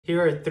Here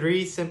are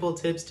 3 simple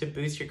tips to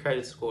boost your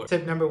credit score.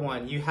 Tip number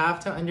 1, you have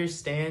to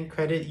understand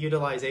credit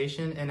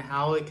utilization and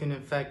how it can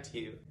affect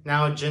you.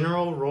 Now, a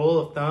general rule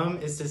of thumb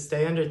is to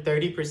stay under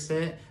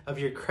 30% of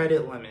your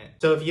credit limit.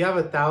 So if you have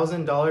a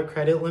 $1,000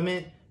 credit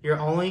limit,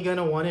 you're only going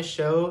to want to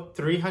show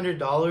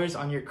 $300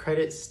 on your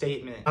credit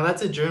statement. Now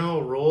that's a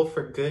general rule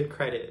for good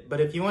credit,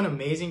 but if you want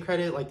amazing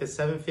credit like the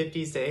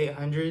 750s to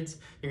 800s,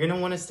 you're going to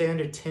want to stay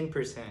under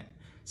 10%.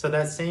 So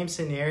that same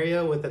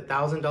scenario with a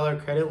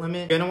 $1,000 credit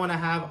limit, you're gonna wanna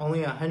have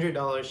only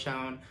 $100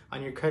 shown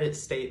on your credit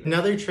statement.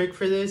 Another trick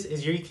for this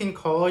is you can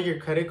call your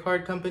credit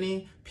card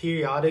company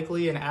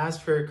periodically and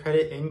ask for a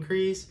credit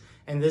increase,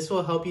 and this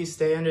will help you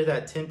stay under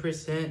that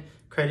 10%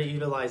 credit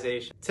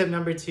utilization. Tip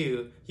number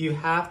 2, you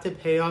have to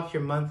pay off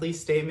your monthly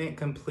statement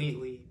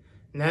completely.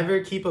 Never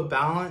keep a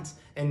balance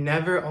and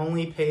never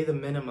only pay the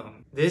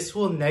minimum. This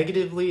will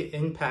negatively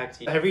impact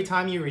you. Every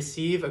time you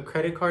receive a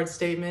credit card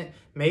statement,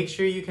 make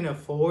sure you can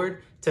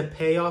afford to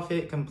pay off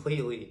it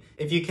completely.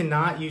 If you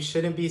cannot, you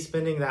shouldn't be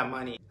spending that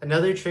money.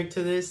 Another trick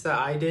to this that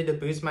I did to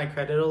boost my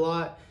credit a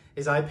lot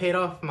is I paid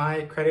off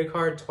my credit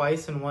card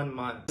twice in 1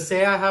 month.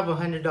 Say I have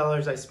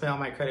 $100 I spent on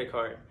my credit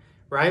card.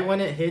 Right when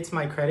it hits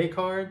my credit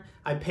card,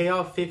 I pay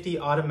off $50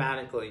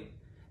 automatically.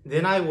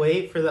 Then I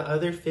wait for the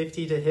other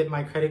 $50 to hit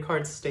my credit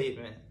card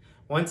statement.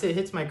 Once it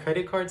hits my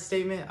credit card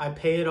statement, I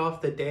pay it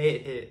off the day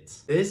it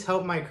hits. This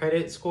helped my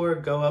credit score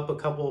go up a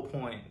couple of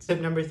points.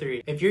 Tip number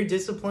 3, if you're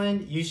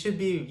disciplined, you should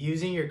be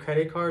using your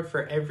credit card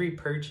for every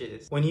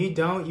purchase. When you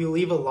don't, you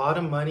leave a lot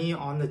of money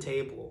on the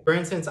table. For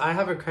instance, I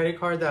have a credit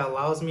card that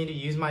allows me to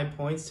use my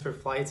points for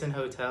flights and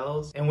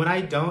hotels. And when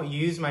I don't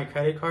use my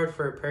credit card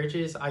for a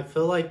purchase, I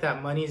feel like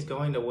that money is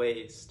going to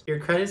waste. Your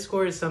credit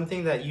score is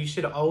something that you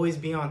should always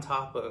be on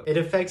top of. It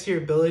affects your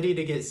ability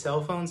to get cell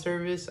phone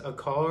service, a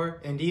car,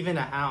 and even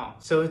a house.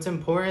 So it's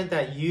important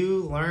that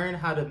you learn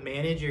how to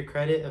manage your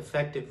credit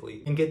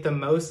effectively and get the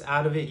most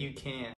out of it you can.